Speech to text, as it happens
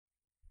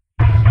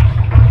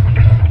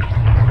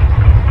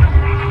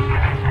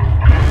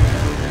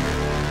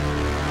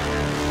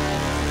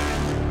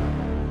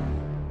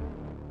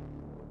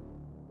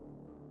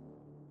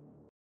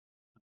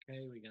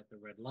Okay, we got the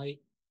red light,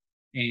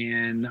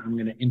 and I'm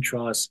going to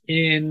intro us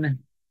in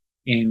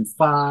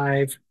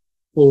five,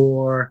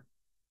 four.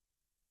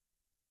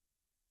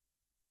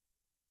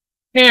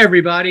 Hey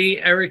everybody,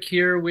 Eric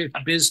here with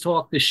Biz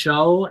Talk the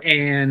show,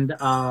 and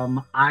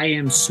I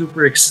am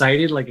super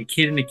excited, like a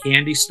kid in a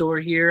candy store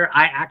here.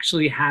 I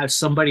actually have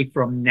somebody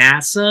from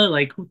NASA.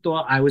 Like, who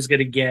thought I was going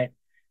to get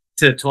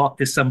to talk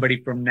to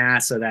somebody from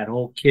NASA? That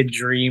whole kid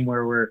dream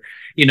where we're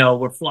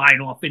flying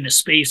off into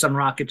space on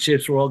rocket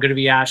ships. We're all going to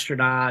be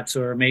astronauts,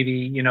 or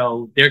maybe,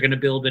 they're going to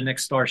build the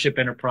next Starship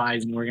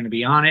Enterprise and we're going to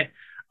be on it.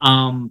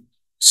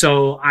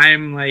 So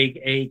I'm like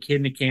a kid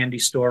in a candy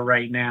store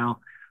right now.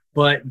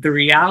 But the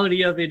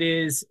reality of it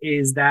is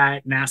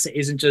that NASA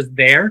isn't just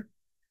there,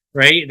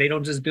 right? They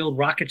don't just build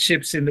rocket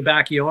ships in the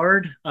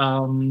backyard.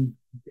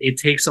 It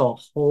takes a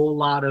whole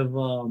lot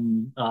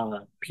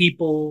of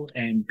people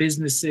and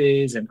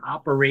businesses and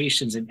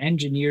operations and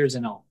engineers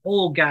and a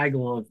whole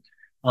gaggle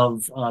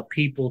of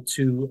people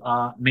to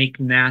make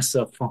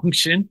NASA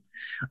function,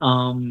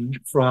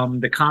 from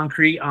the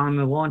concrete on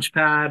the launch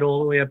pad all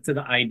the way up to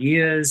the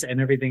ideas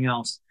and everything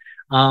else.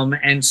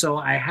 And so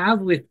I have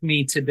with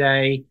me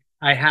today,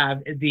 I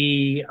have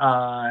the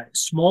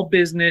small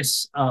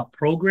business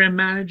program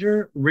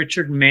manager,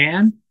 Richard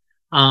Mann,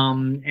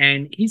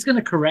 and he's going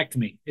to correct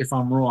me if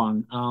I'm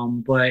wrong.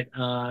 But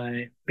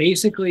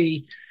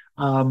basically,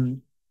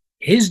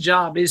 his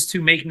job is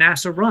to make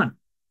NASA run,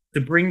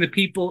 to bring the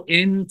people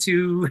in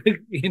to,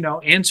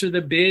 answer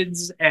the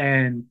bids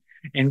and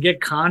get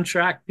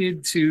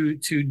contracted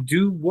to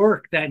do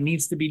work that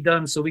needs to be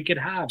done, so we could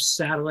have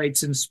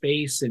satellites in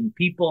space and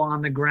people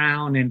on the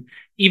ground, and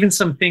even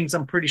some things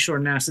I'm pretty sure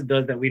NASA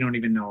does that we don't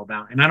even know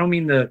about. And I don't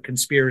mean the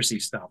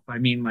conspiracy stuff. I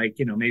mean, like,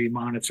 maybe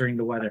monitoring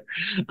the weather.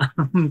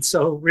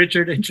 So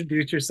Richard,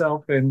 introduce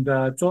yourself and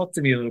talk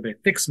to me a little bit.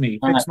 Fix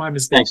my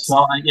mistakes.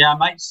 Well, yeah, I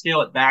might scale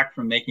it back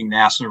from making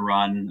NASA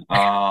run.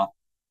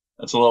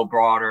 That's a little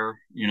broader.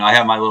 I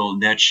have my little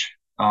niche.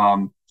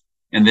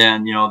 And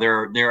then,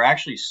 there are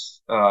actually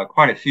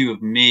quite a few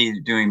of me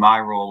doing my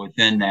role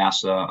within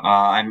NASA.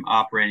 I'm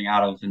operating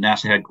out of the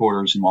NASA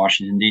headquarters in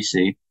Washington,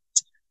 D.C.,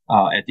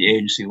 at the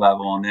agency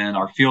level. And then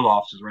our field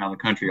offices around the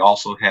country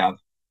also have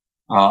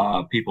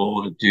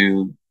people that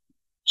do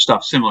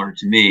stuff similar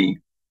to me.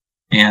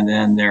 And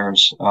then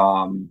there's,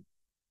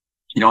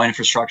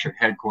 infrastructure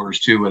headquarters,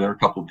 too, where there are a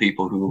couple of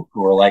people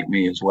who are like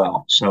me as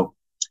well. So,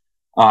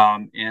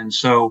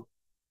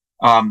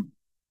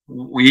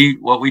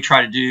 what we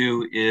try to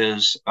do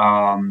is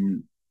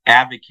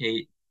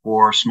advocate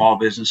for small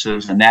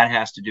businesses, and that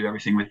has to do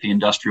everything with the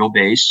industrial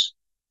base,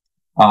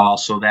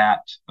 so that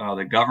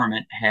the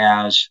government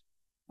has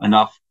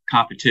enough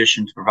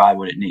competition to provide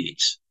what it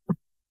needs.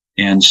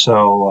 And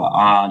so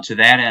to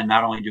that end,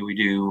 not only do we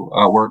do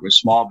work with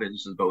small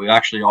businesses, but we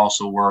actually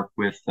also work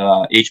with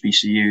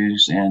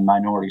HBCUs and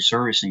minority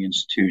servicing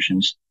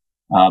institutions,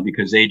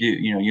 because they do,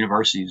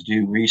 universities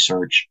do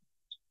research.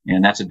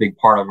 And that's a big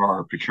part of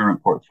our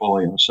procurement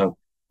portfolio. So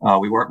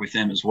we work with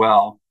them as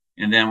well.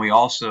 And then we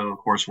also, of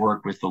course,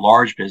 work with the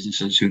large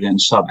businesses who then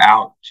sub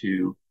out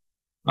to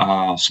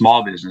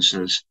small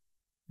businesses.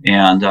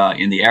 And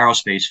in the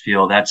aerospace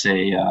field, that's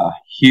a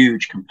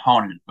huge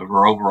component of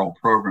our overall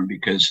program,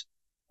 because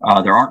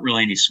there aren't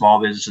really any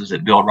small businesses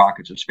that build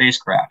rockets or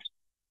spacecraft.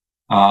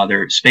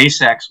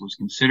 SpaceX was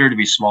considered to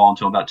be small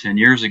until about 10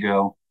 years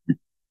ago.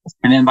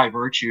 And then by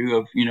virtue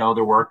of,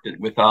 their work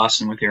with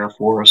us and with the Air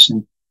Force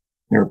and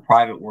their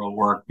private world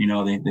work,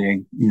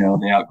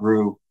 they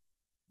outgrew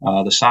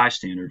the size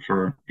standard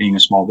for being a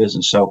small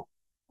business. So,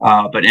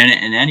 but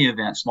in any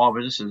event, small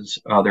businesses,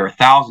 there are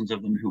thousands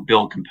of them who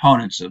build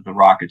components of the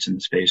rockets and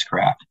the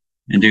spacecraft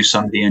and do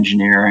some of the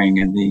engineering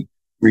and the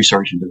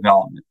research and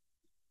development.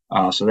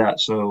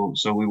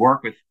 So we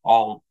work with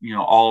all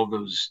of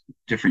those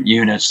different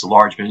units, the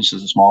large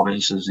businesses, the small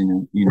businesses,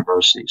 and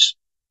universities.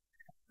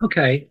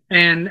 Okay,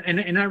 and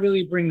that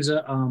really brings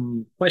a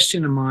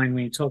question to mind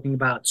when you're talking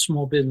about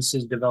small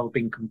businesses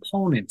developing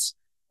components.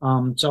 So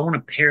I want to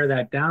pare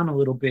that down a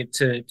little bit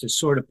to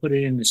sort of put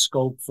it in the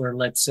scope for,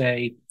 let's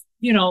say,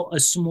 a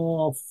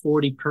small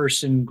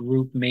 40-person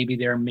group. Maybe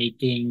they're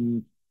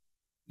making,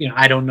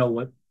 I don't know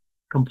what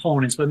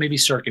components, but maybe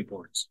circuit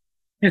boards.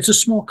 It's a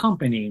small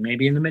company,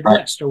 maybe in the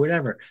Midwest or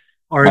whatever.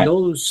 Are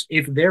those,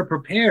 if they're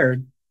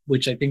prepared,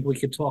 which I think we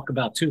could talk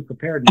about too,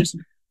 preparedness.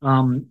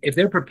 If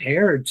they're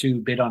prepared to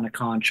bid on a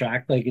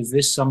contract, like, is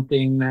this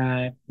something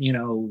that,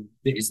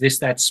 is this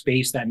that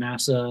space that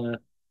NASA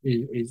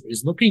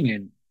is looking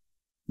in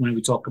when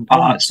we talk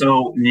components?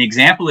 So the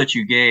example that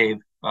you gave,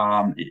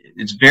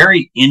 it's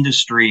very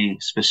industry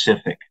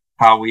specific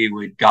how we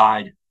would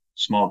guide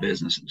small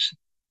businesses.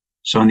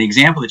 So in the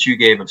example that you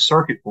gave of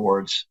circuit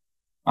boards,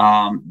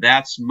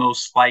 that's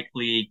most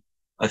likely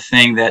a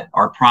thing that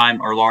our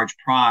large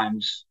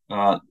primes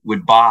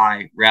would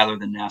buy rather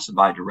than NASA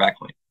buy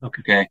directly.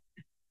 Okay.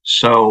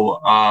 So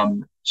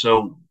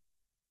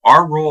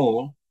our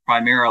role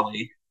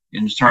primarily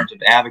in terms of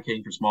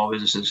advocating for small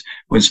businesses,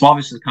 when small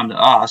businesses come to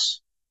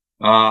us,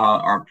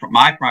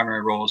 my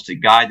primary role is to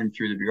guide them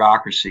through the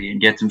bureaucracy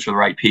and get them to the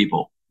right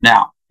people.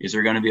 Now, Is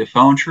there going to be a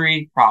phone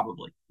tree?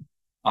 Probably.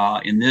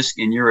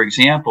 In your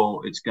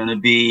example, it's going to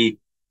be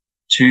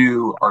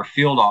to our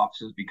field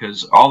offices,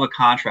 because all the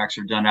contracts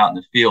are done out in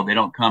the field. They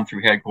don't come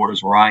through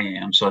headquarters where I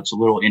am. So it's a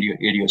little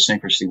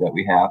idiosyncrasy that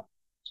we have.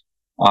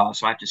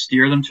 So I have to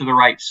steer them to the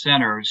right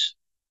centers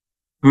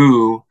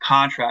who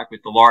contract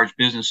with the large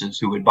businesses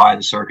who would buy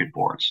the circuit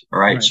boards. All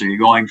right. So you're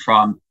going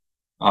from,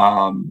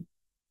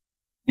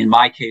 in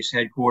my case,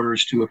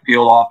 headquarters to a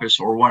field office,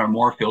 or one or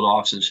more field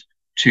offices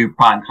to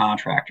prime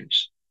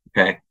contractors.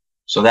 Okay.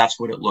 So that's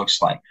what it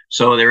looks like.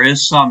 So there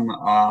is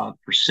some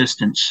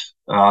persistence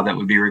that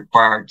would be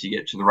required to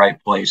get to the right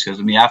place. Because,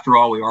 I mean, after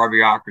all, we are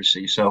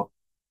bureaucracy. So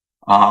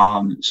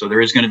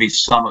there is going to be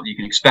you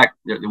can expect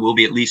there will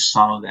be at least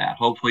some of that.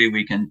 Hopefully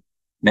we can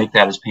make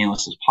that as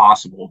painless as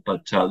possible.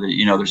 But,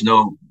 there's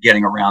no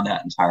getting around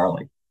that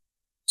entirely.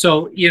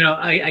 So,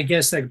 I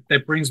guess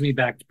that brings me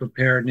back to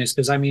preparedness,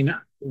 because, I mean,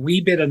 we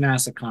bid a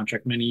NASA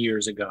contract many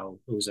years ago.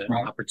 It was an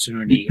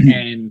opportunity.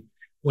 And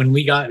when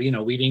we got,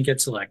 we didn't get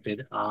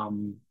selected.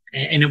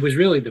 And it was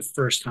really the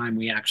first time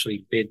we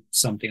actually bid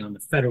something on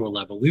the federal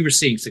level. We were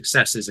seeing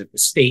successes at the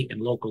state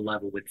and local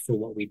level for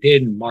what we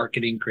did in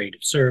marketing,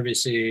 creative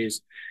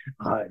services,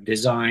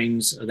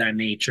 designs of that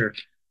nature,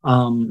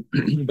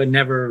 but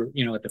never,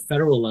 at the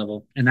federal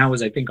level. And that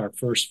was, I think, our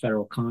first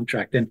federal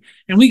contract. And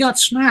we got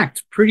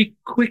smacked pretty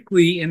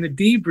quickly in the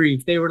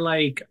debrief. They were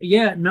like,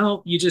 yeah,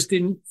 no, you just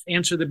didn't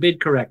answer the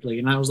bid correctly.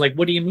 And I was like,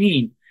 what do you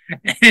mean?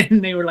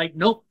 And they were like,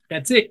 nope,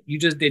 that's it. You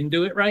just didn't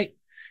do it right.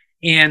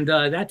 And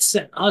that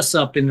set us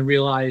up in the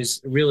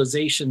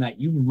realization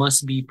that you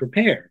must be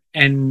prepared.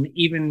 And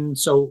even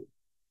so,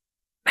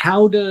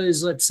 how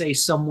does, let's say,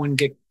 someone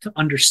get to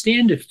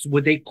understand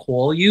would they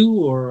call you,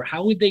 or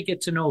how would they get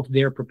to know if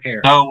they're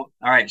prepared? So, all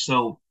right.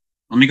 So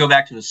let me go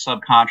back to the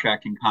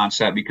subcontracting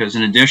concept, because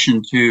in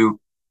addition to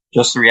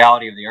just the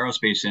reality of the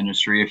aerospace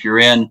industry, if you're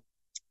in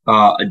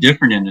a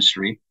different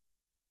industry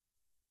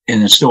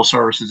and it's still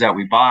services that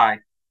we buy,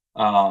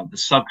 the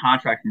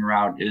subcontracting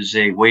route is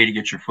a way to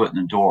get your foot in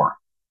the door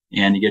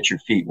and to get your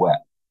feet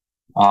wet.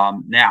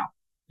 Now,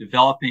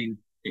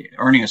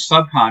 earning a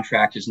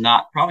subcontract is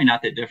probably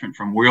not that different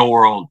from real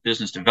world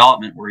business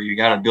development, where you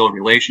got to build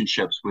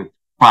relationships with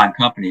prime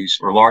companies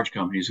or large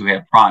companies who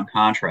have prime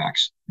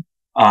contracts.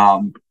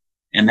 And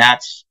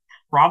that's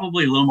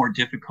probably a little more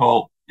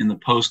difficult in the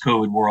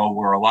post-COVID world,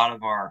 where a lot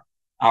of our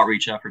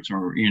outreach efforts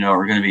are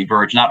going to be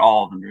virtual. Not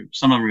all of them.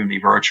 Some of them are going to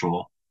be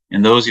virtual.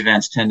 And those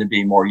events tend to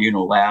be more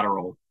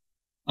unilateral,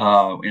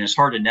 and it's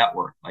hard to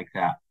network like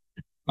that.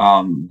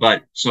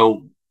 But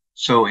so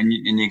in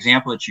the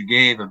example that you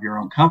gave of your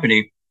own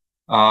company,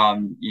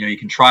 you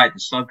can try at the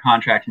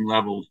subcontracting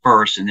level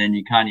first, and then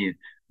you kind of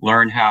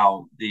learn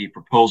how the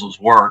proposals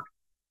work.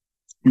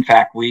 In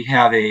fact, we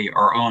have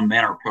our own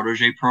mentor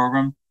protege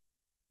program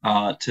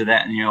to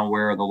that,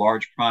 where the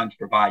large primes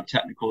provide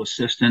technical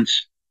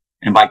assistance,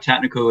 and by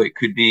technical, it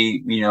could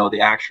be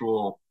the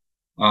actual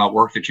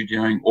work that you're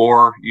doing,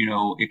 or,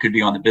 it could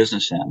be on the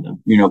business end,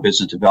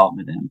 business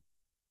development end.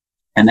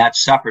 And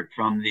that's separate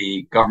from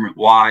the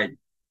government-wide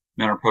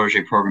mentor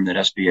protege program that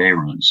SBA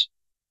runs.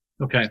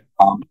 Okay.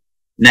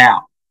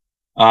 Now,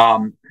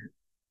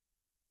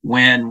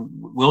 when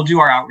we'll do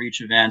our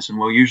outreach events, and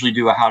we'll usually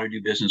do a how to do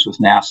business with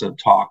NASA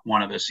talk,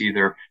 one of us,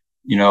 either,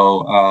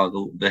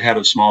 the head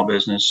of small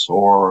business,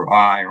 or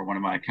I, or one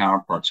of my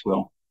counterparts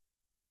will.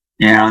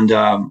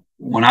 And,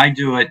 when I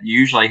do it,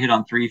 usually I hit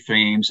on three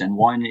themes, and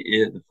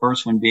the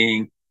first one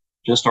being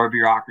just our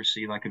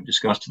bureaucracy, like I've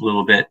discussed a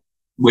little bit.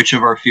 Which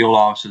of our field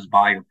offices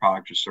buy your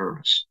product or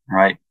service,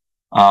 right?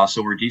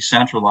 So we're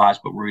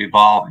decentralized, but we're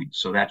evolving.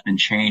 So that's been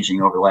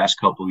changing over the last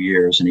couple of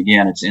years. And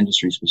again, it's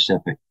industry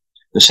specific.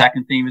 The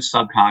second theme is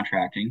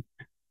subcontracting.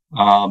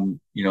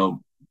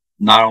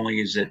 Not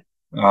only is it,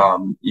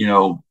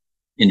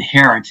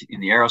 inherent in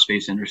the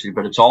aerospace industry,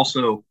 but it's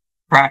also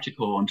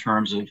practical in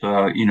terms of,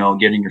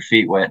 getting your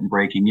feet wet and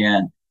breaking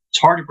in. It's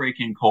hard to break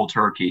in cold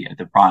turkey at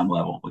the prime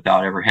level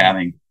without ever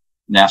having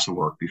NASA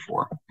work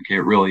before. Okay,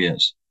 it really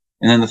is.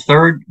 And then the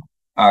third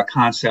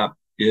concept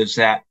is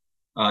that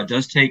it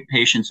does take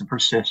patience and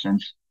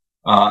persistence.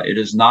 It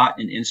is not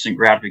an instant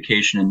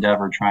gratification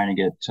endeavor trying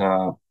to get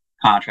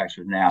contracts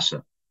with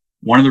NASA.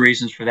 One of the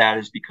reasons for that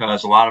is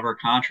because a lot of our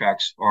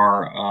contracts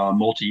are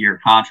multi-year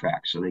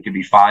contracts, so they could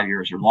be 5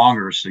 years or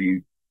longer. So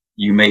you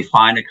may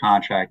find a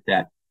contract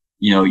that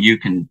you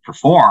can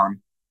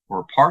perform,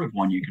 or part of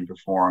one you can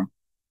perform,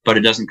 but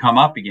it doesn't come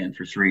up again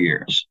for 3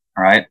 years.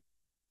 All right.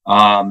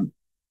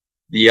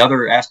 The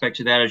other aspect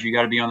to that is you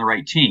got to be on the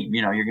right team.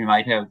 You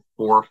might have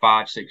 4,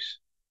 5, 6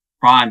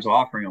 primes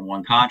offering on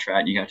one contract,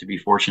 and you have to be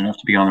fortunate enough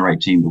to be on the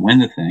right team to win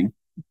the thing.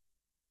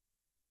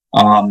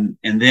 And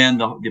then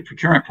the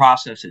procurement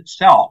process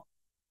itself,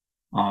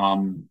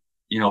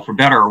 for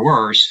better or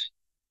worse,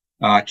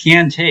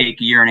 can take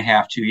 1.5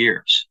 years, 2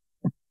 years,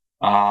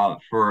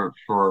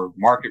 for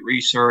market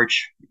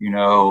research,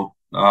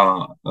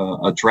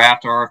 a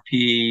draft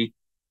RFP,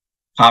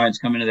 comments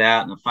come into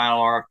that, and the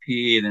final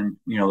RFP, and then,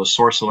 the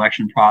source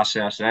selection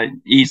process, that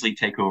easily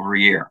take over a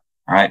year.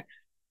 All right.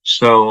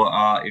 So,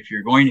 if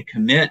you're going to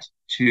commit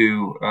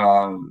to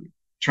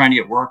trying to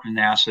get work with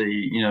NASA,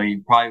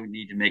 you probably would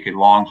need to make a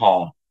long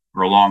haul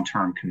or a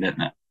long-term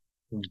commitment.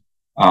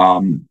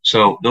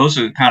 So those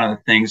are kind of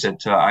the things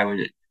that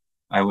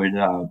I would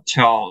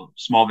tell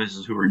small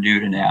businesses who are new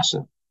to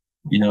NASA.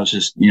 It's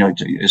just,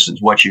 this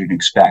is what you can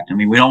expect. I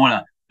mean, we don't want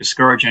to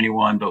discourage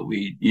anyone, but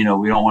we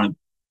don't want to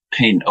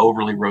paint an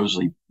overly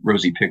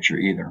rosy picture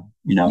either.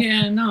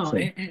 Yeah, no, so.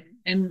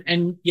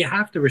 and you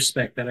have to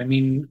respect that. I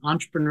mean,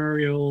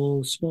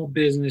 entrepreneurial, small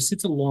business,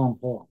 it's a long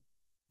haul.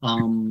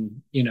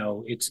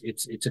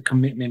 It's a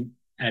commitment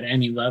at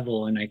any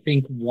level, and I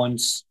think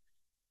once,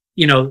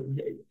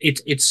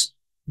 it's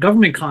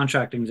government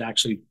contracting is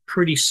actually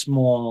pretty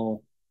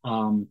small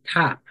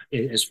tap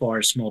as far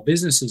as small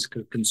businesses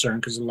are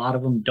concerned, because a lot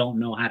of them don't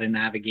know how to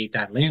navigate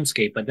that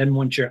landscape. But then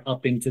once you're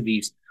up into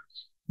these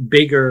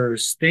bigger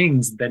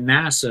things, the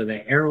NASA,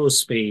 the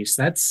aerospace,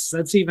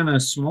 that's even a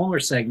smaller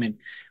segment,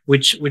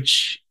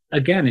 which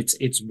again,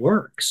 it's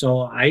work.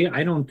 So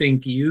I don't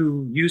think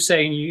you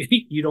saying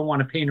you don't want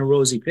to paint a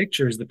rosy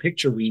picture is the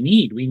picture we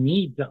need. We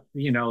need the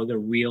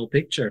real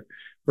picture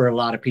for a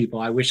lot of people.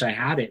 I wish I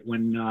had it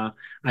when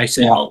I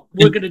said, "Oh,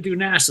 we're going to do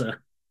NASA."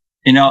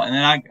 And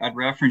then I'd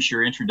reference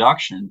your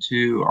introduction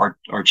to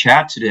our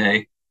chat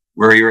today,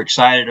 where you're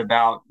excited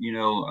about,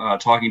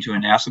 talking to a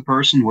NASA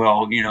person.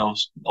 Well,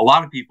 a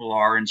lot of people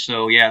are. And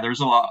so, yeah, there's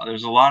a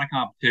lot of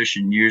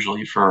competition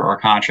usually for our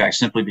contracts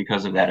simply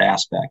because of that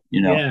aspect,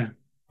 Yeah.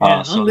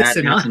 So that's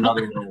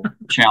another little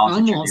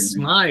challenge. I'm all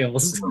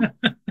smiles.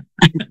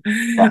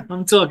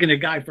 I'm talking to a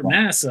guy from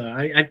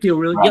NASA. I feel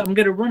really, I'm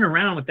going to run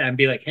around with that and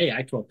be like, hey,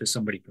 I talked to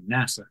somebody from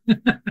NASA.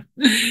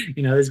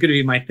 It's going to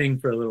be my thing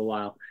for a little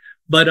while.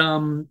 But,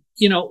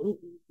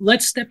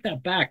 let's step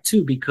that back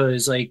too,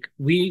 because like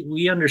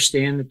we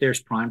understand that there's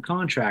prime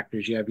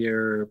contractors. You have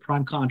your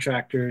prime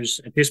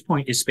contractors. At this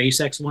point, is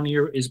SpaceX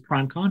is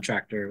prime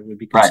contractor would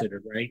be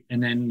considered, right?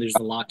 And then there's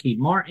the Lockheed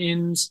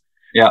Martins.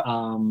 Yeah.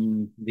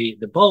 The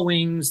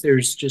Boeings.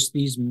 There's just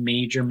these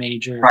major.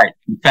 Right.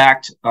 In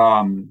fact,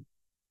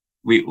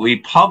 we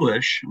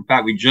publish. In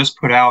fact, we just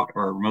put out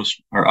our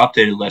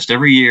updated list.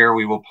 Every year,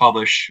 we will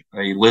publish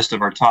a list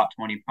of our top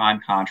 20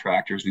 prime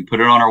contractors. We put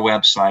it on our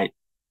website.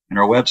 And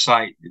our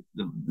website,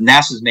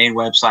 NASA's main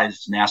website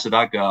is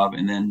nasa.gov,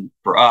 and then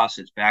for us,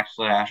 it's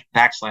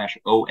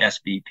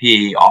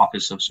 /OSBP,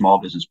 Office of Small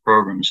Business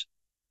Programs.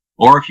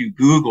 Or if you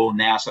Google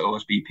NASA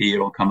OSBP,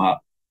 it'll come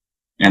up.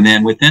 And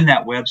then within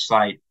that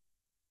website,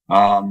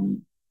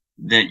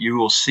 that you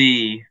will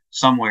see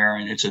somewhere,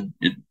 and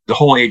the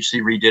whole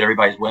agency redid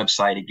everybody's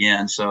website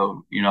again.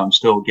 So, I'm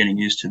still getting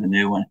used to the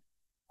new one.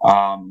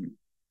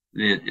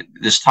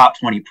 This top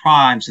 20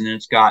 primes, and then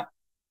it's got,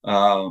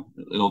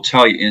 it'll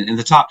tell you in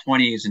the top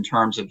 20 is in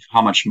terms of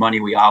how much money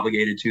we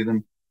obligated to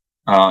them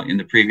in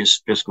the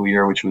previous fiscal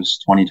year, which was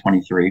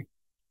 2023.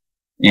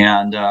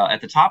 And at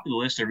the top of the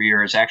list every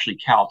year is actually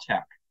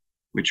Caltech,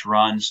 which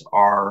runs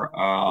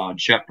our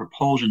jet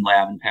propulsion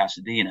lab in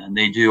Pasadena, and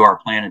they do our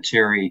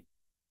planetary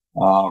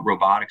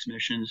robotics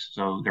missions.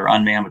 So they're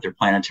unmanned, but they're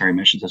planetary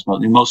missions. That's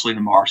mostly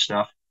the Mars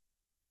stuff,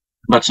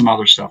 but some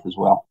other stuff as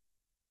well.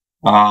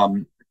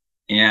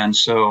 And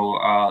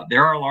so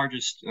they're our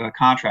largest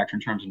contractor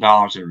in terms of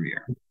dollars every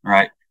year,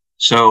 right?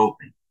 So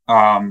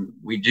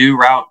we do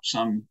route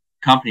some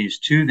companies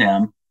to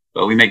them,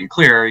 but we make it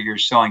clear you're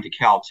selling to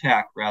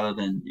Caltech rather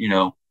than,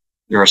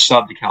 they're a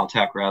sub to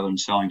Caltech rather than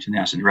selling to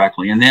NASA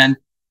directly. And then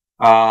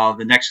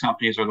the next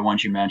companies are the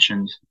ones you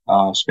mentioned,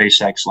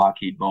 SpaceX,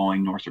 Lockheed,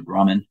 Boeing, Northrop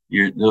Grumman.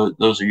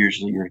 Those are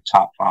usually your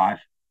top 5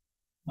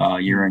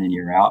 year in and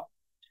year out.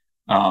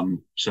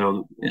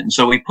 So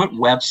we put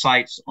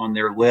websites on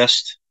their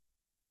list.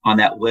 On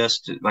that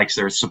list, like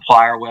their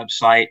supplier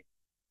website,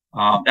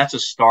 that's a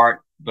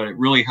start, but it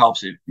really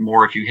helps it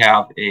more if you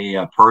have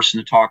a person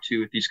to talk to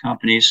with these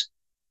companies.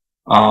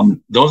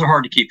 Those are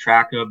hard to keep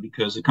track of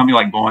because a company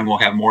like Boeing will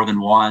have more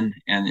than one,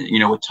 and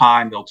with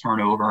time they'll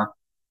turn over.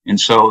 And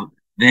so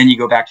then you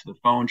go back to the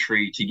phone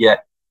tree to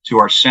get to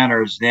our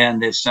centers. Then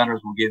the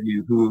centers will give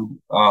you who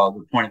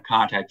the point of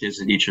contact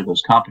is at each of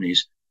those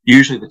companies.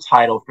 Usually the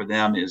title for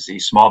them is the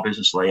Small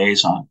Business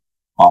Liaison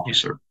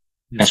Officer,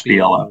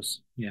 SBLO.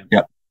 Yeah.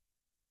 Yep.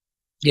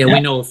 Yeah,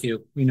 we know a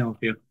few.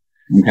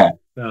 Okay.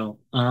 So,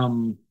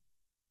 and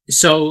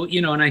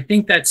I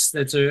think that's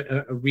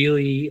a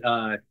really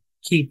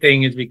key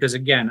thing, is because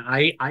again,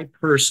 I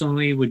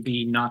personally would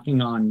be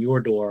knocking on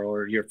your door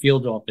or your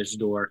field office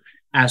door,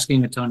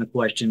 asking a ton of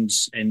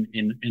questions and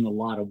a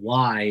lot of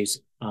whys.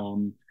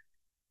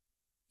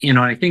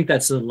 I think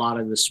that's a lot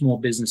of the small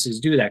businesses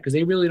do that because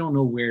they really don't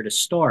know where to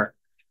start.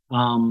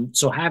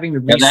 So having the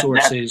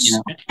resources,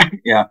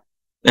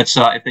 that's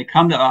if they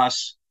come to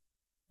us.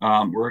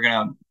 We're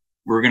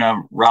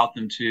gonna route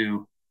them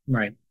to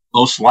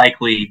most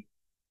likely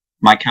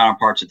my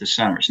counterparts at the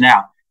centers.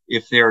 Now,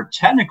 if they're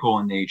technical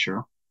in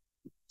nature,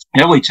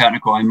 heavily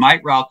technical, I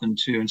might route them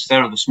to,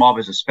 instead of the small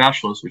business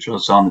specialist, which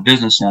is on the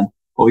business end,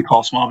 what we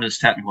call small business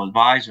technical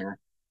advisor,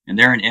 and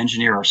they're an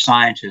engineer or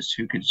scientist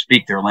who could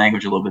speak their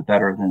language a little bit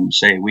better than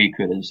say we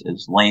could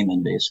as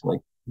laymen, basically.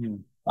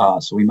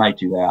 So we might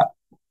do that.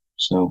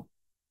 So.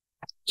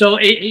 So,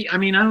 I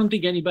mean, I don't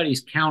think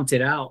anybody's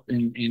counted out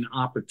in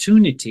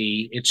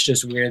opportunity. It's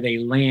just where they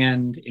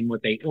land in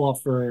what they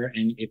offer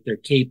and if they're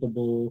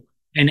capable.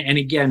 And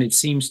again, it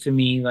seems to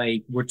me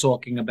like we're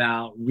talking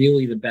about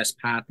really the best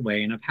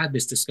pathway. And I've had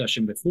this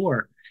discussion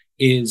before,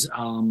 is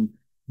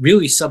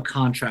really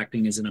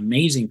subcontracting is an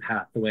amazing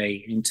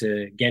pathway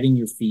into getting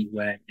your feet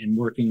wet and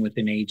working with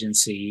an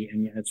agency.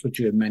 And that's what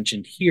you had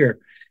mentioned here.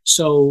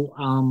 So,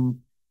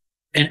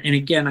 and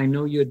again, I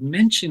know you had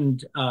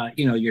mentioned,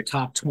 your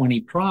top 20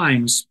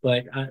 primes,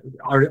 but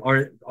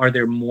are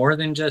there more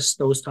than just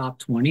those top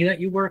 20 that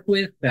you work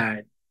with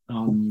that,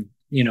 are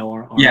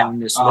Yeah, on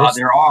this list?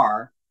 there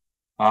are.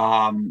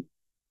 Um,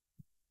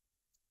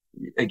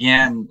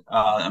 Again,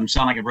 I'm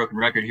sounding like a broken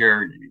record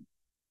here.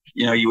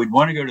 You would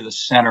want to go to the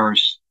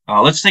centers.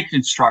 Let's take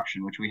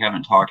construction, which we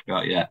haven't talked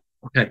about yet.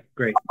 Okay,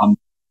 great.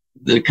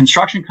 The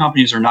construction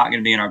companies are not going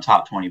to be in our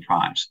top 20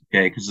 primes,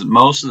 okay? Because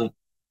most of the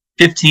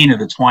 15 of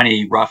the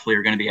 20 roughly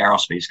are going to be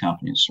aerospace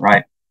companies,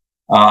 right?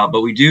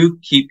 But we do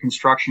keep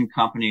construction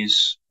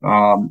companies,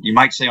 you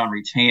might say on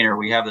retainer.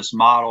 We have this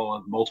model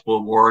of multiple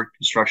award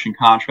construction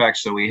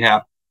contracts. So we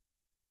have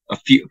a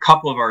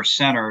couple of our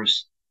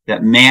centers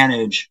that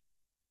manage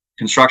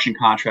construction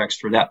contracts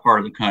for that part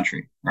of the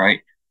country,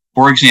 right?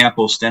 For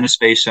example, Stennis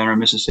Space Center in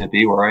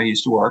Mississippi, where I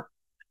used to work,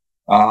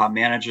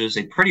 manages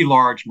a pretty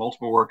large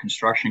multiple award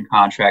construction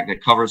contract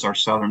that covers our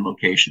southern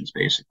locations,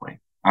 basically.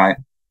 All right.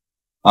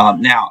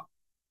 Now,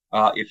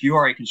 if you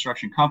are a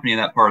construction company in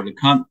that part of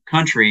the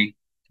country,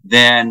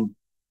 then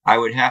I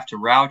would have to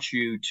route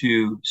you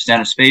to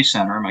Stennis Space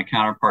Center, my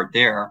counterpart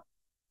there,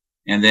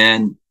 and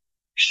then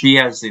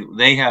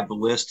they have the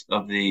list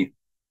of the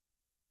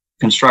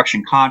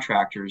construction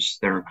contractors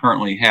that are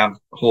currently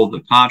hold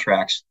the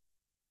contracts,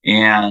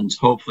 and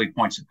hopefully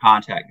points of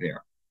contact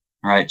there.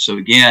 All right. So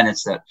again,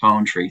 it's that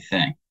phone tree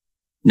thing.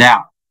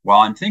 Now,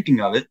 while I'm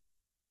thinking of it,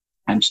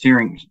 I'm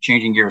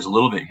changing gears a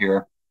little bit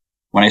here.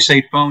 When I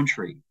say phone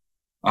tree,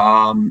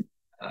 I'm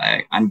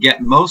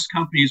getting most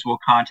companies will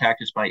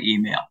contact us by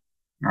email.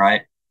 All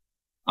right.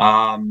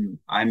 I'm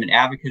an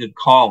advocate of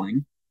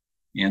calling.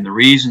 And the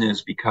reason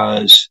is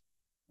because,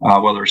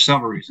 well, there are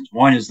several reasons.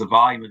 One is the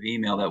volume of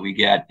email that we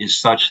get is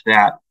such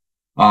that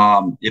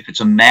if it's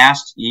a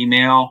mass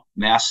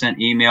sent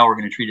email, we're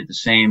going to treat it the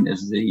same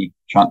as the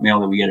junk mail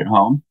that we get at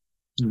home.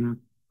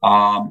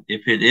 Mm-hmm.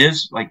 If it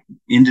is like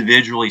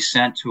individually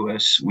sent to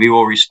us, we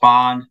will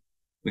respond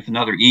with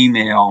another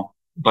email,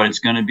 but it's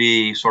going to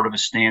be sort of a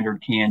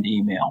standard canned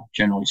email,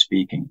 generally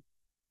speaking.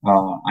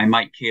 I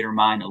might cater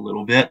mine a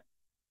little bit,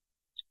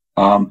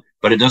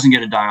 but it doesn't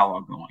get a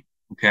dialogue going.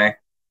 Okay.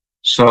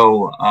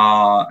 So,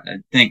 I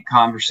think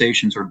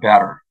conversations are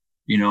better,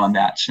 in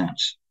that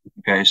sense.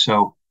 Okay.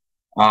 So,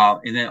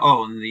 and then,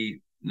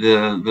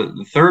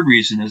 the third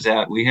reason is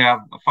that we have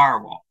a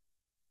firewall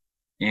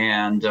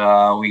and,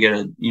 we get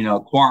a,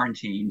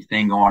 quarantine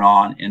thing going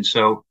on. And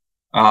so,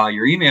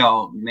 your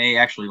email may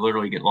actually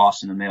literally get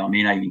lost in the mail. It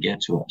may not even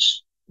get to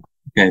us.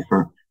 Okay.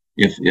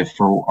 If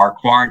for our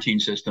quarantine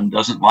system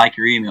doesn't like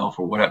your email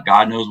for what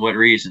God knows what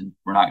reason,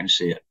 we're not going to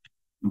see it.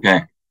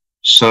 Okay.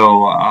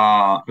 So,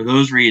 for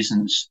those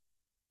reasons,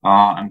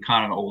 I'm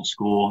kind of old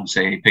school and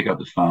say, hey, pick up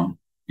the phone,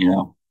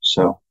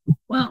 so.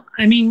 Well,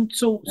 I mean,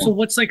 so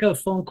what's like a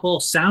phone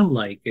call sound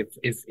like?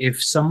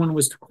 If someone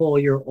was to call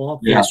your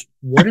office,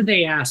 what are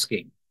they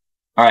asking?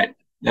 All right.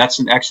 That's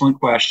an excellent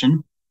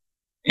question.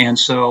 And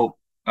so,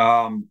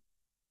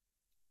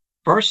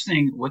 first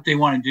thing, what they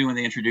want to do when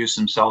they introduce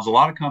themselves, a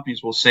lot of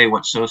companies will say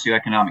what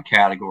socioeconomic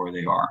category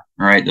they are.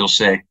 All right. They'll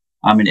say,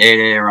 I'm an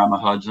 8A or I'm a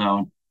HUD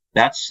zone.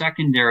 That's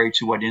secondary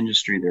to what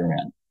industry they're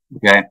in.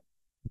 Okay.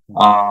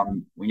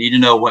 We need to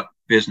know what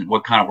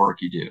kind of work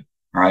you do.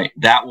 All right.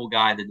 That will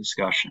guide the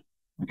discussion.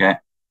 Okay.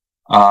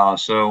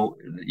 So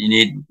you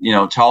need,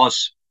 tell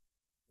us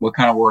what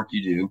kind of work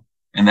you do,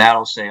 and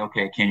that'll say,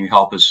 okay, can you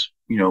help us,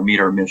 meet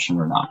our mission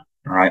or not?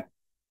 All right.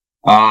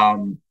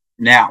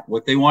 Now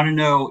what they want to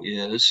know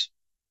is,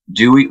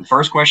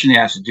 first question they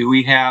ask is, do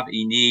we have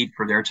a need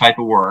for their type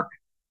of work?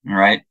 All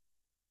right.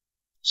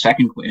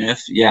 Second,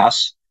 if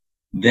yes,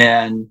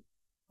 then,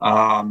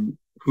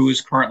 who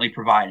is currently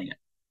providing it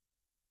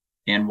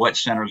and what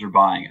centers are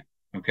buying it?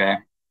 Okay.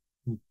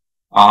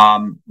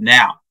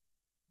 Now,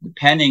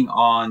 depending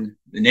on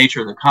the nature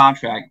of the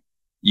contract,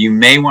 you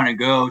may want to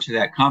go to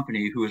that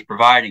company who is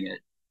providing it,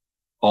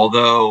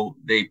 although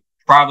they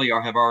probably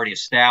have already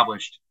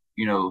established,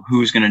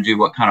 who's going to do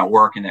what kind of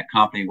work in that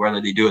company, whether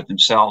they do it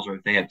themselves or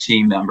if they have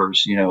team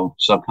members,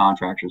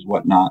 subcontractors,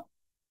 whatnot.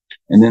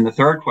 And then the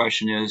third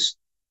question is,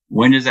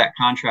 when does that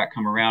contract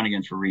come around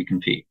again for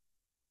recompete?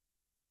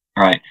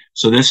 All right.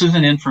 So this is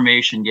an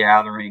information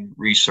gathering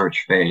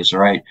research phase. All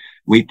right.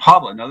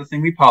 Another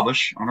thing we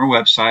publish on our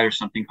website are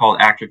something called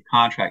active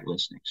contract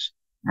listings.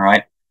 All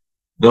right.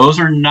 Those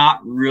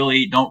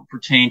don't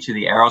pertain to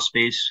the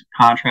aerospace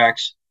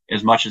contracts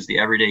as much as the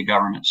everyday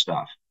government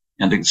stuff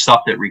and the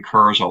stuff that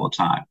recurs all the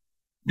time.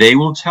 They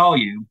will tell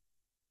you,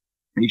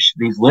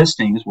 these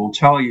listings will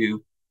tell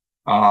you,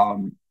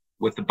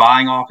 what the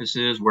buying office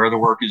is, where the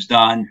work is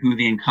done, who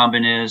the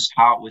incumbent is,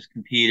 how it was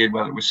competed,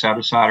 whether it was set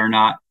aside or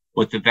not,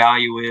 what the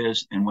value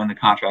is, and when the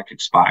contract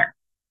expires.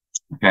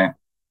 Okay.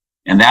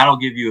 And that'll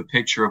give you a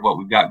picture of what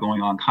we've got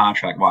going on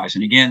contract wise.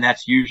 And again,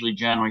 that's usually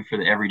generally for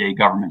the everyday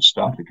government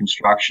stuff, the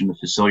construction, the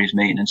facilities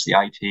maintenance, the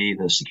IT,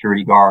 the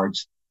security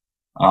guards,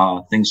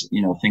 things,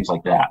 things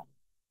like that.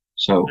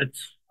 So,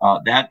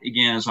 that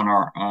again is on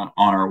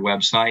our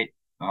website.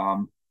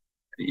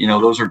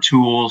 Those are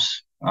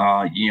tools,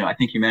 I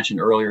think you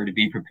mentioned earlier to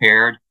be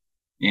prepared.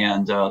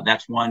 And,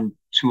 that's one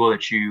tool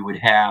that you would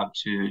have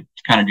to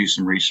kind of do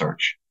some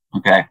research.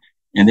 Okay.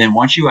 And then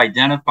once you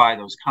identify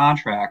those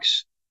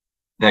contracts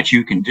that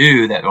you can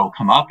do that will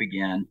come up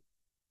again,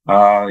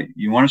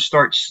 you want to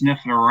start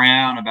sniffing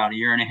around about a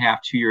year and a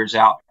half, 2 years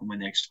out from when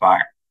they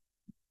expire.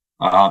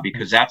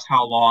 Because that's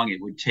how long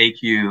it would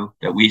take you,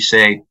 that we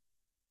say,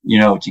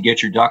 to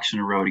get your ducks in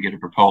a row to get a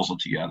proposal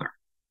together.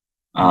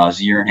 It's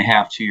a year and a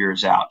half, 2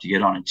 years out to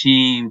get on a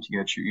team, to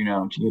get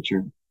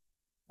your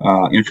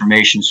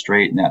information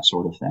straight and that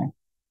sort of thing.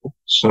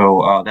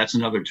 So, that's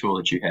another tool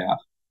that you have.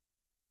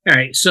 All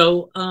right.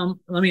 So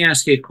let me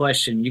ask you a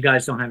question. You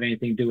guys don't have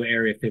anything to do with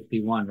Area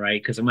 51,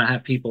 right? Because I'm going to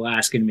have people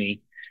asking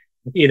me,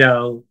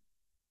 can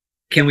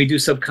we do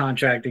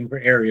subcontracting for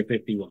Area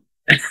 51?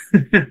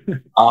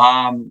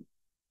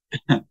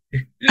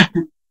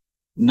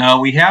 No,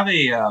 we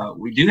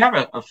do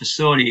have a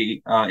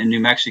facility in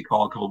New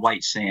Mexico called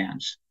White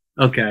Sands.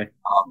 Okay.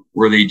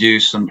 Where they do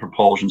some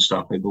propulsion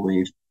stuff, I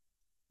believe.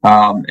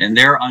 And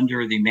they're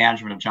under the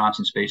management of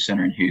Johnson Space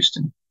Center in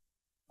Houston.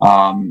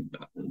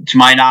 To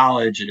my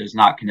knowledge, it is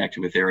not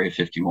connected with Area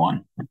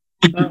 51.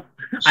 Well,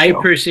 I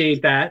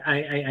appreciate that.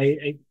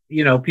 I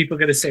people are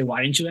going to say,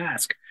 why didn't you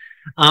ask?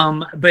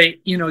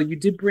 But you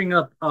did bring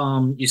up,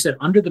 you said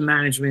under the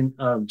management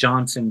of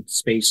Johnson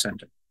Space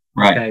Center.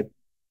 Right. Okay.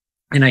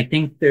 And I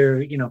think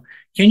can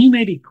you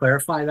maybe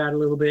clarify that a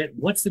little bit?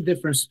 What's the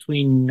difference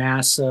between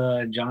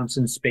NASA and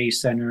Johnson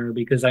Space Center?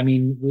 Because I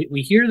mean,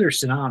 we hear they're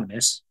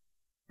synonymous.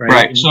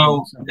 Right.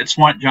 So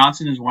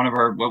Johnson is one of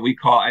our, what we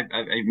call, I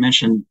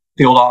mentioned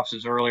field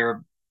offices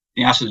earlier.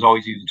 NASA has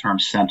always used the term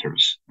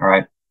centers. All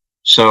right.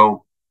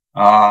 So,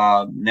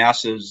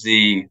 NASA is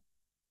the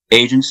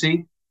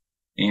agency,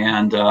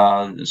 and,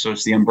 so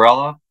it's the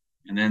umbrella.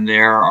 And then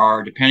there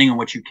are, depending on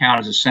what you count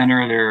as a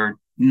center,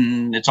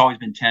 it's always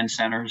been 10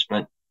 centers,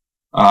 but,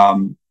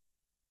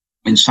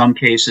 in some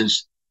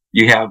cases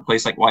you have a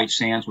place like White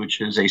Sands,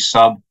 which is a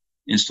sub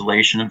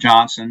installation of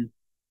Johnson.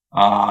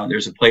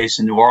 There's a place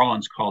in New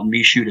Orleans called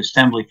Michoud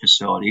Assembly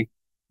Facility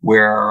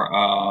where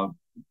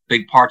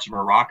big parts of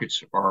our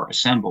rockets are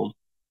assembled,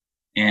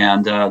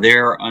 and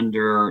they're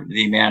under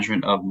the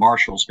management of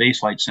Marshall Space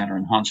Flight Center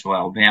in Huntsville,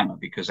 Alabama,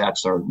 because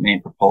that's our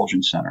main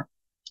propulsion center.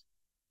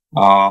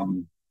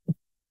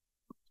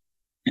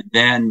 And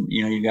then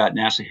you got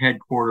NASA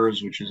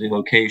headquarters, which is a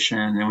location,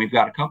 and we've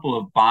got a couple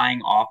of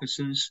buying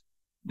offices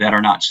that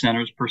are not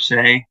centers per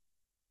se.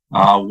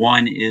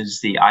 One is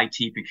the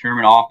IT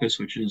procurement office,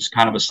 which is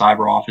kind of a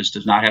cyber office,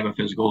 does not have a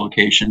physical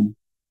location.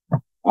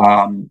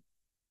 And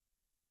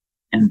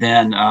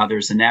then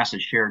there's the NASA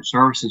Shared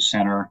Services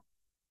Center,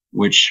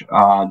 which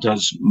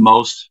does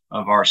most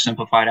of our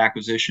simplified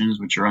acquisitions,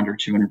 which are under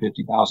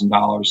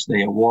 $250,000.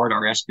 They award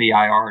our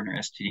SBIR and our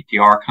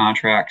STTR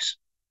contracts.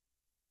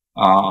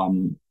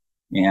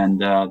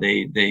 And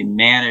they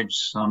manage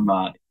some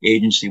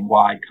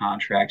agency-wide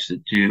contracts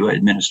that do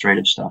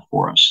administrative stuff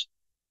for us.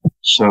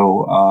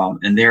 So,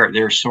 and they're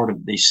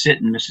they sit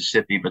in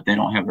Mississippi, but they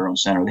don't have their own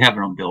center. They have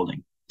their own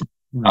building.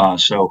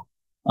 So,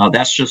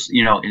 that's just,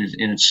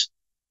 it's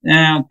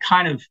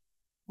kind of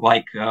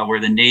like,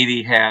 where the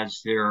Navy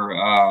has their,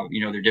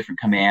 their different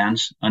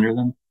commands under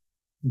them.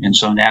 And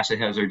so NASA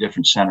has their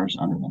different centers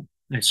under them.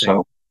 I see.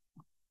 So,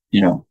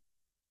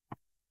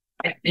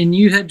 And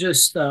you had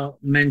just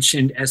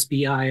mentioned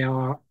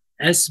SBIR,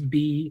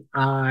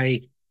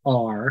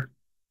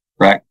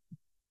 right?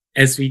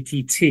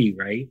 SVTT,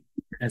 right?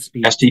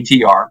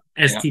 STTR.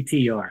 STTR.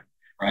 Yeah.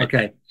 Right.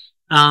 Okay.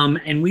 And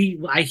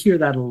I hear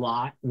that a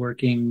lot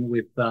working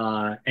with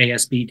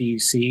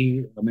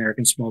ASBDC,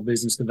 American Small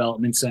Business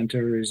Development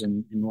Centers,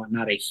 and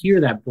whatnot. I hear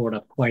that brought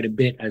up quite a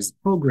bit as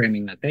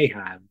programming that they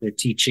have. They're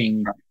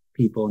teaching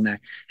people, and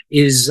that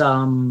is.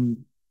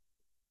 Can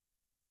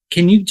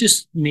you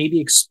just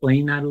maybe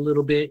explain that a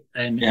little bit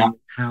and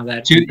how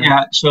that?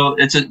 So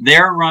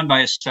they're run by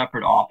a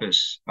separate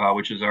office,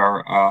 which is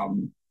our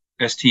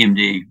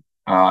STMD,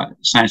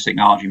 Science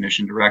Technology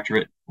Mission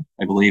Directorate,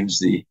 I believe is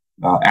the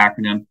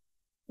acronym.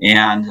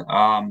 And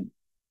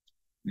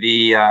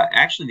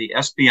actually the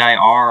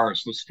SBIR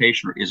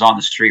solicitation is on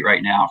the street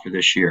right now for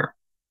this year.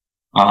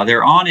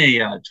 They're on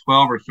a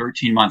 12 or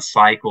 13 month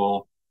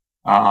cycle.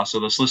 So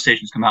the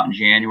solicitations come out in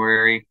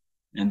January,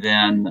 and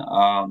then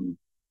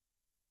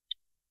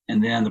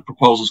the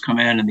proposals come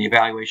in and the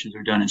evaluations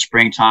are done in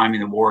springtime,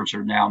 and the awards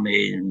are now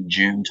made in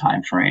June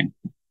timeframe,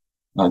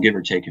 give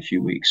or take a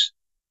few weeks.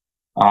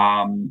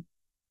 And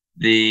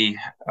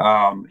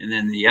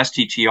then the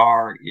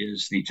STTR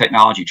is the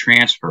technology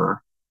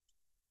transfer,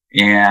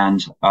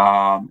 and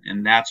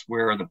that's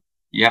where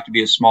you have to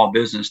be a small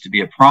business to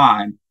be a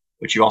prime,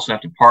 but you also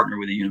have to partner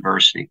with a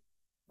university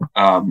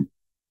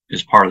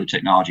as part of the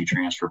technology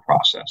transfer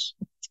process.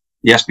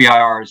 The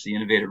SBIR is the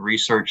innovative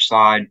research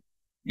side,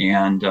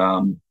 and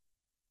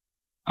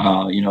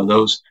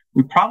those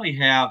we probably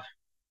have,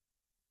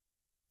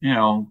 I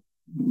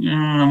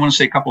want to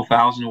say a couple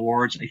thousand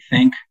awards, I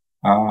think.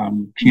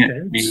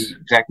 Can't be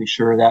exactly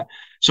sure of that.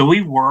 So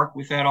we work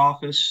with that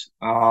office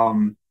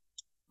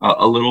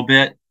a little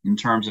bit in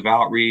terms of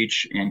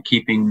outreach and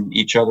keeping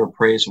each other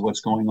appraised of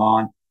what's going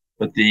on.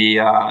 But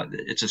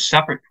it's a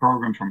separate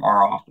program from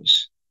our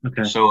office.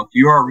 Okay. So if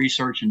you are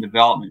research and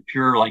development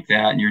pure like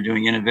that, and you're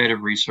doing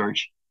innovative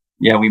research,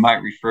 yeah, we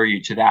might refer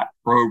you to that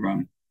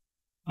program.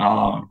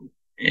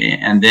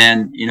 And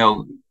then,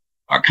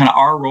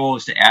 our role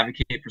is to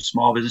advocate for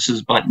small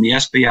businesses, but in the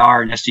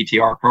SBR and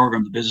STTR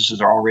program, the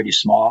businesses are already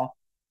small.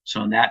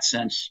 So in that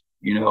sense,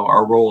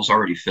 our role is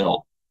already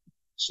filled.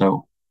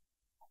 So.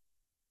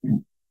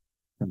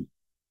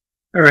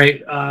 All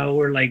right.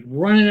 We're like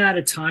running out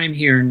of time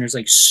here, and there's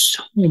like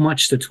so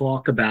much to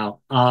talk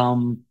about.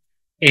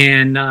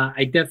 And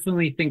I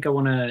definitely think I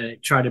want to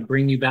try to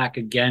bring you back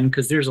again,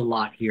 because there's a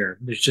lot here.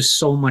 There's just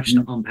so much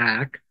to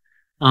unpack.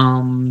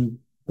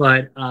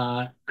 But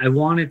I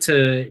wanted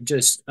to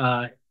just,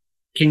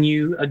 can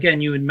you,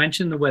 again, you had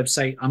mentioned the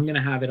website. I'm going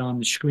to have it on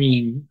the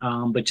screen,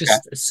 but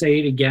just say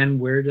it again,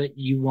 where that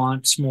you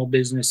want small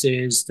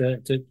businesses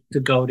to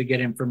go to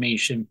get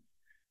information.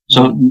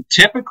 So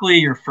typically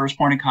your first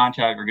point of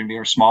contact are going to be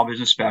our small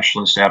business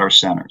specialists at our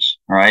centers.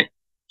 All right.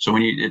 So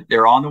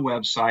they're on the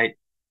website,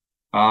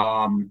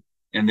 and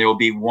there will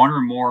be one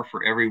or more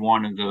for every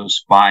one of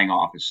those buying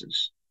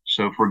offices.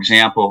 So for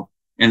example,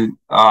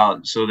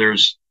 so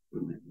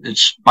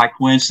it's by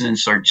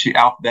coincidence,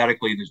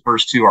 alphabetically, the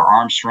first two are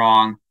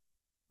Armstrong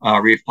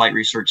Flight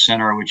Research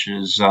Center, which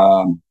is,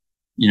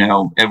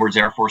 Edwards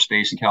Air Force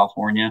Base in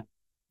California.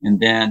 And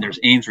then there's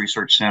Ames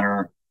Research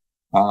Center,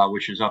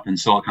 which is up in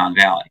Silicon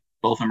Valley.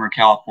 Both of them are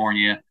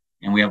California,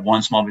 and we have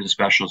one small business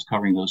specialist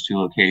covering those two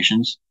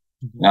locations.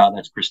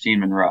 That's Christine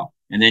Monroe.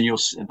 And then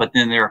but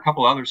then there are a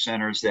couple other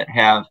centers that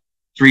have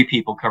 3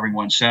 people covering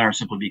one center,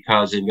 simply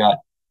because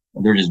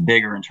they're just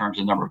bigger in terms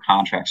of number of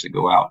contracts that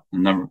go out,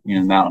 and the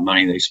amount of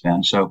money they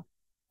spend. So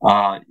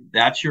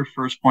that's your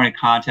first point of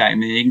contact. I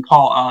mean, you can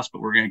call us,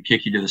 but we're going to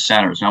kick you to the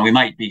centers. Now, we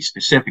might be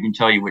specific and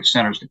tell you which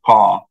centers to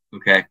call.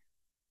 Okay.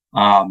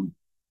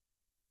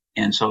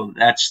 And so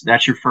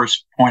that's your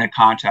first point of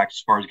contact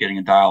as far as getting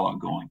a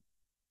dialogue going.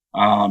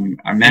 I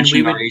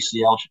mentioned our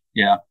ACL.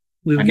 Yeah.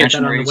 We would get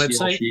that on the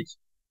website? Sheets.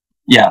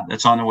 Yeah,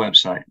 that's on the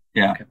website.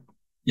 Yeah. Okay.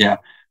 Yeah.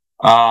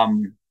 I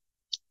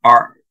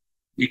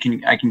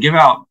can give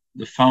out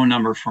the phone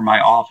number for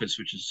my office,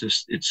 which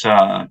is it's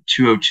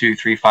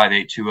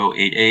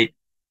 202-358-2088.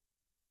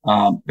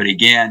 But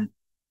again,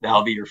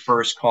 that'll be your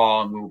first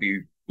call, and we'll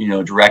be,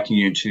 directing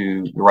you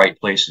to the right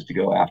places to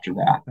go after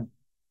that. Okay.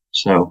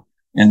 So,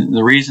 and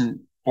the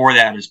reason for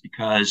that is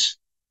because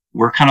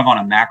we're kind of on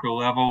a macro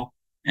level,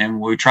 and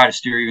we try to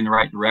steer you in the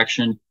right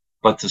direction,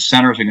 but the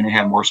centers are going to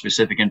have more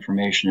specific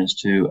information as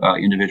to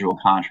individual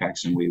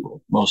contracts than we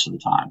will most of the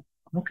time.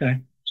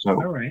 Okay. So,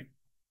 all right.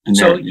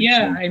 So,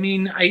 yeah, I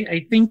mean,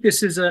 I think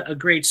this is a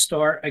great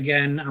start.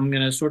 Again, I'm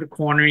going to sort of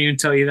corner you and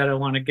tell you that I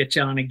want to get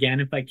you on again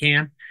if I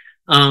can,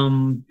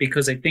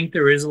 because I think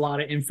there is a lot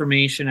of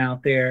information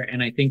out there.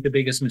 And I think the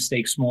biggest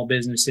mistake small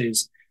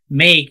businesses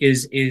make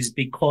is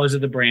because of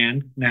the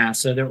brand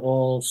NASA. They're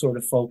all sort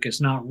of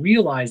focused, not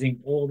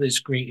realizing all this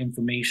great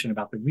information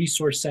about the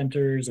resource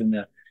centers and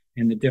the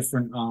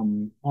different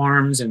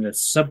arms and the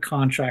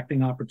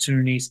subcontracting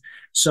opportunities.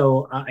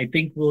 So I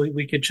think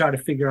we could try to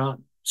figure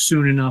out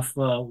soon enough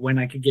when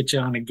I could get you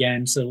on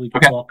again, so we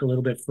can talk a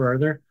little bit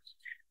further.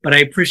 But I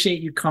appreciate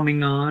you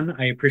coming on.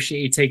 I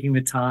appreciate you taking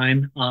the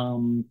time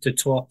to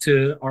talk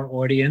to our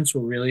audience.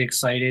 We're really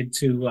excited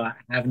to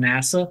have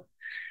NASA.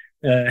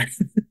 And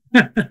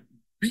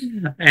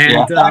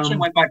it actually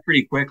went by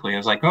pretty quickly. I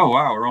was like, oh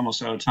wow, we're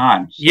almost out of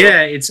time. So.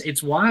 Yeah,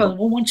 it's wild.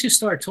 Well, once you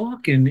start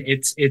talking,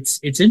 it's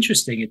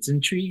interesting, it's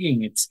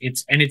intriguing,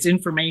 it's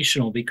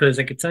informational, because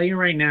I could tell you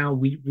right now,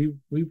 we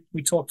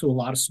talk to a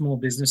lot of small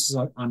businesses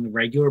on the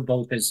regular,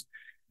 both as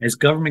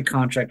government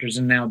contractors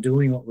and now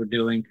doing what we're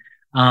doing.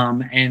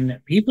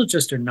 And people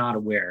just are not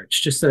aware. It's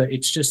just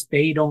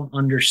they don't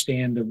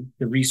understand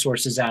the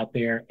resources out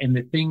there and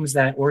the things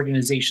that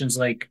organizations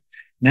like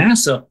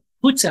NASA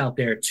puts out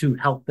there to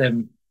help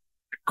them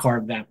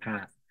carve that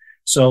path.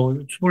 So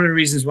it's one of the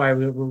reasons why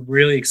we're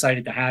really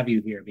excited to have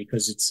you here,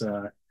 because it's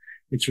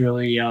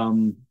really,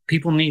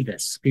 people need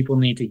this. People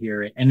need to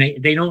hear it, and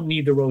they don't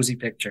need the rosy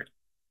picture.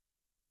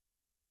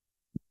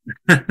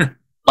 But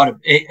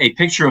a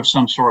picture of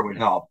some sort would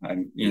help,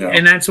 and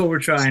and that's what we're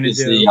trying to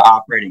do. It's the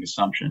operating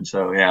assumption.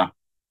 So yeah.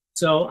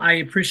 So I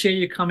appreciate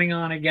you coming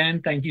on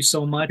again. Thank you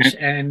so much. Okay.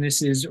 And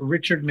this is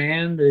Richard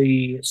Mann,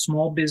 the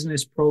Small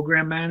Business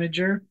Program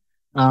Manager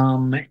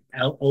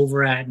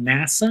over at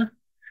NASA.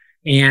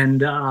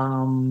 And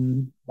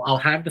I'll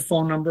have the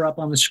phone number up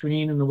on the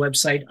screen and the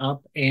website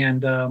up,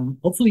 and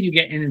hopefully you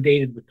get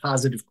inundated with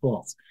positive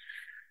calls.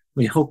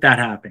 We hope that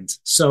happens.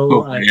 So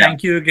Hopefully, yeah.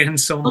 thank you again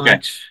so Okay.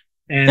 much.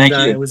 And Thank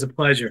it you. was a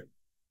pleasure.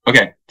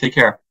 Okay. Take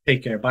care.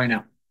 Take care. Bye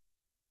now.